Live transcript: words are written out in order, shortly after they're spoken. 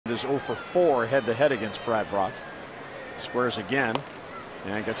is 0 for 4 head-to-head against Brad Brock. Squares again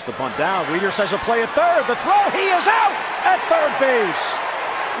and gets the bunt down. Wieters has a play at third. The throw, he is out at third base.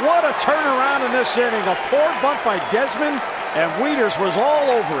 What a turnaround in this inning. A poor bunt by Desmond, and Wieters was all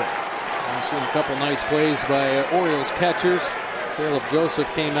over it. I've seen a couple nice plays by Orioles catchers. Caleb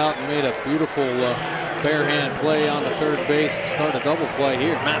Joseph came out and made a beautiful bare hand play on the third base to start a double play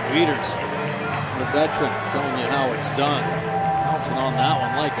here. Matt Wieters, the veteran, showing you how it's done. Bouncing on that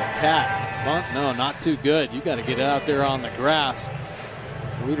one like a cat. Bunt, no, not too good. You got to get it out there on the grass.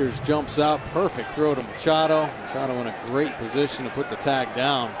 Wieters jumps out. Perfect throw to Machado. Machado in a great position to put the tag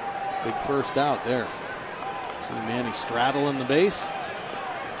down. Big first out there. See Manny straddling the base,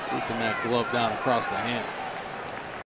 sweeping that glove down across the hand.